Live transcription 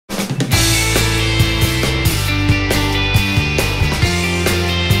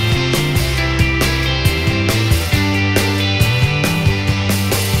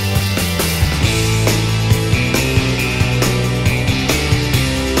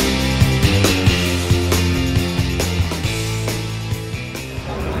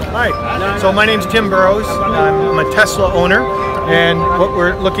Hi, so my name's Tim Burrows. I'm a Tesla owner, and what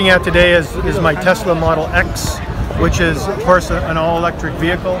we're looking at today is my Tesla Model X, which is, of course, an all-electric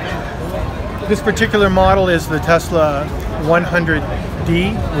vehicle. This particular model is the Tesla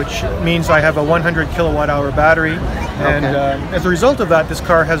 100D, which means I have a 100 kilowatt-hour battery, and as a result of that, this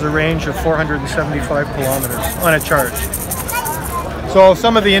car has a range of 475 kilometers on a charge. So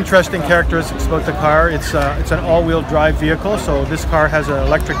some of the interesting characteristics about the car, it's an all-wheel drive vehicle, so this car has an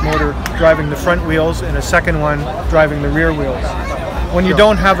electric motor driving the front wheels and a second one driving the rear wheels. When you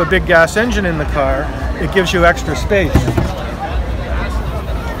don't have a big gas engine in the car, it gives you extra space.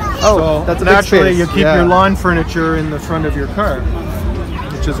 Oh, so that's a naturally big space. You keep your lawn furniture in the front of your car,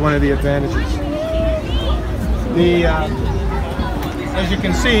 which is one of the advantages. As you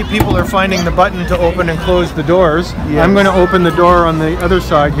can see, people are finding the button to open and close the doors. Yes. I'm going to open the door on the other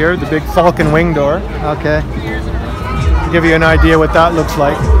side here, the big Falcon wing door. Okay. To give you an idea what that looks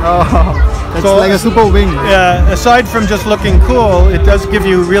like. Oh, it's like a super wing. Yeah, aside from just looking cool, it does give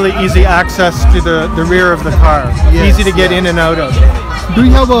you really easy access to the rear of the car. Yes, easy to get in and out of. Do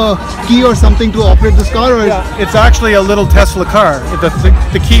you have a key or something to operate this car? Or yeah, it's actually a little Tesla car.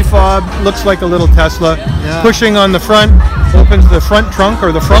 The key fob looks like a little Tesla. Yeah. Pushing on the front opens the front trunk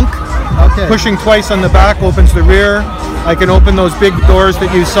or the frunk. Okay. Pushing twice on the back opens the rear. I can open those big doors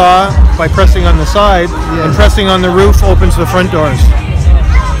that you saw by pressing on the side, and pressing on the roof opens the front doors.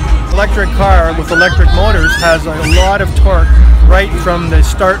 Electric car with electric motors has a lot of torque right from the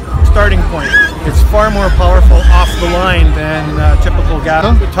starting point. It's far more powerful off the line than typical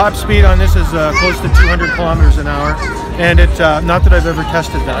gas. The top speed on this is close to 200 kilometers an hour, and not that I've ever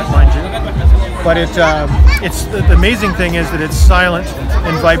tested that, mind you, but the amazing thing is that it's silent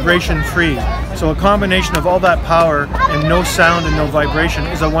and vibration free. So a combination of all that power and no sound and no vibration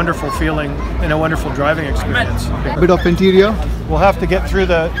is a wonderful feeling and a wonderful driving experience. A bit of interior. We'll have to get through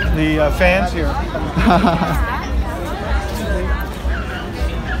the fans here.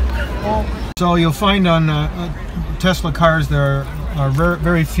 So you'll find on Tesla cars there are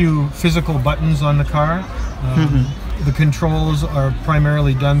very few physical buttons on the car. The controls are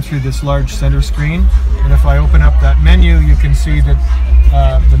primarily done through this large center screen, and if I open up that menu, you can see that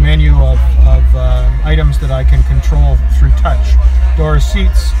the menu of items that I can control through touch. Door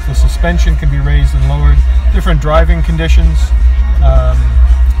seats, the suspension can be raised and lowered, different driving conditions,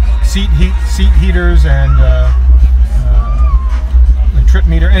 seat heaters, and a trip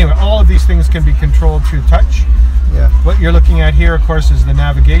meter. Anyway, all of these things can be controlled through touch. Yeah. What you're looking at here, of course, is the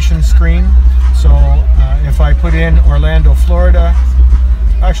navigation screen. So if I put in Orlando, Florida,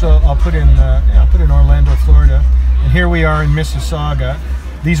 actually I'll put in Orlando, Florida, and here we are in Mississauga.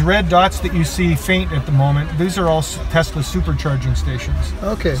 These red dots that you see faint at the moment, these are all Tesla supercharging stations.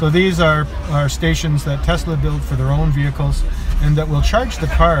 Okay. So these are stations that Tesla built for their own vehicles and that will charge the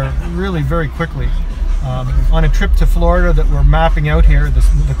car really very quickly. On a trip to Florida that we're mapping out here,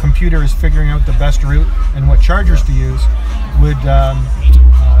 the computer is figuring out the best route and what chargers to use would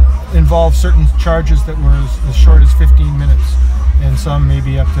involve certain charges that were as short as 15 minutes and some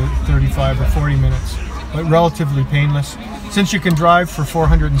maybe up to 35 or 40 minutes, but relatively painless. Since you can drive for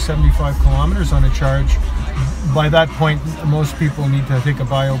 475 kilometers on a charge, by that point most people need to take a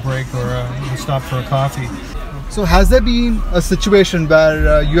bio break or stop for a coffee. So has there been a situation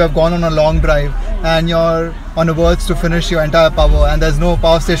where you have gone on a long drive and you're on the verge to finish your entire power and there's no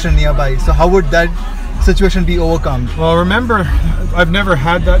power station nearby? So how would that situation be overcome? Well, remember, I've never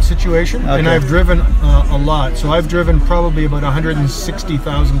had that situation, and I've driven a lot. So I've driven probably about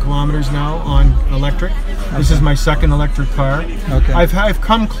 160,000 kilometers now on electric. This is my second electric car. I've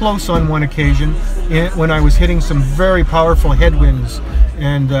come close on one occasion when I was hitting some very powerful headwinds,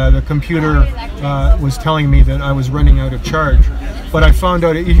 and the computer was telling me that I was running out of charge. But I found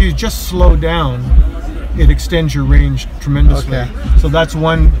out if you just slow down, it extends your range tremendously. So that's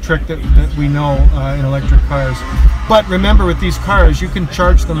one trick that we know in electric cars. But remember, with these cars, you can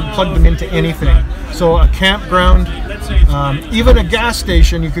charge them, plug them into anything. So a campground, even a gas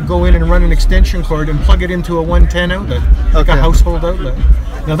station, you could go in and run an extension cord and plug it into a 110 outlet, like a household outlet.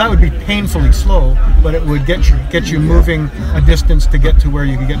 Now that would be painfully slow, but it would get you moving a distance to get to where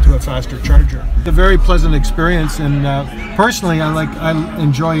you can get to a faster charger. It's a very pleasant experience, and personally, I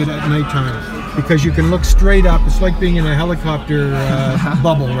enjoy it at nighttime because you can look straight up. It's like being in a helicopter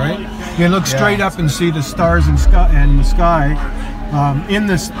bubble, right? You can look straight up and see the stars and the sky. In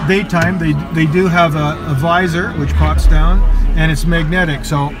the daytime, they do have a visor which pops down, and it's magnetic,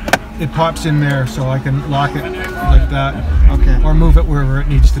 so it pops in there, so I can lock it like that, or move it wherever it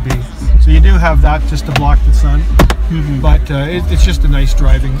needs to be. So you do have that just to block the sun, but it's just a nice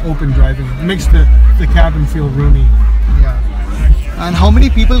driving, open driving. It makes the cabin feel roomy. Yeah. And how many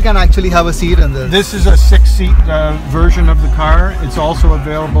people can actually have a seat in this? This is a 6-seat version of the car. It's also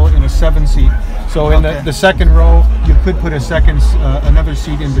available in a 7-seat. So in the second row, you could put another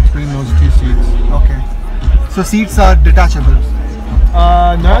seat in between those 2 seats. Okay. So seats are detachable?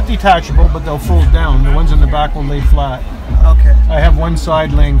 Not detachable, but they'll fold down. The ones in the back will lay flat. Okay. I have one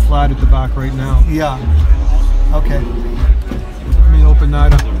side laying flat at the back right now. Yeah. Okay. Let me open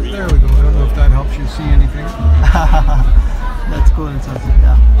that up. There we go. I don't know if that helps you see anything. That's cool.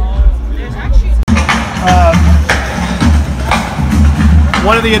 Yeah.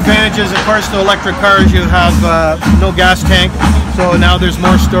 One of the advantages, of course, to electric cars, you have no gas tank. So now there's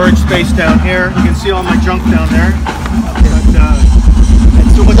more storage space down here. You can see all my junk down there.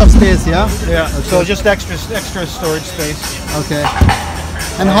 It's too much of space, yeah? Yeah. Okay. So just extra storage space. Okay.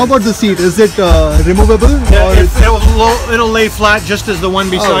 And how about the seat? Is it removable? Yeah, it'll lay flat just as the one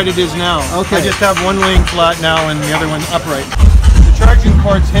beside it is now. Okay. I just have one laying flat now and the other one upright. The charging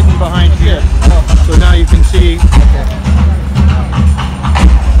port's hidden behind here. So now you can see.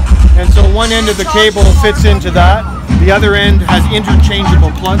 And so one end of the cable fits into that. The other end has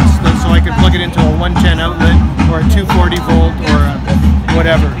interchangeable plugs, so I can plug it into a 110 outlet or a 240 volt or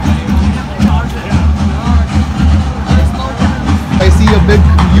whatever. I see a big,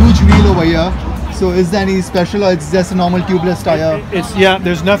 huge wheel over here. So is there any special, or it's just a normal tubeless tire?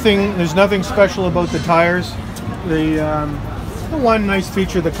 There's nothing special about the tires. The one nice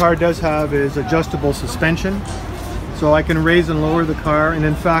feature the car does have is adjustable suspension. So I can raise and lower the car, and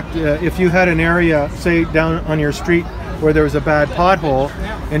in fact, if you had an area, say down on your street where there was a bad pothole,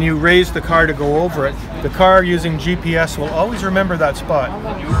 and you raise the car to go over it, the car using GPS will always remember that spot,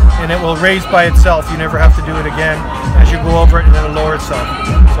 and it will raise by itself. You never have to do it again as you go over it, and it'll lower itself.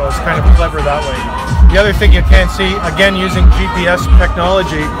 So it's kind of clever that way. The other thing you can't see, again using GPS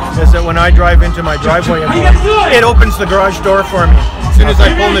technology, is that when I drive into my driveway, it opens the garage door for me. As soon as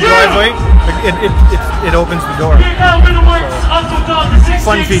I pull in the driveway, it opens the door. So,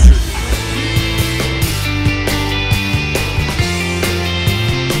 fun features.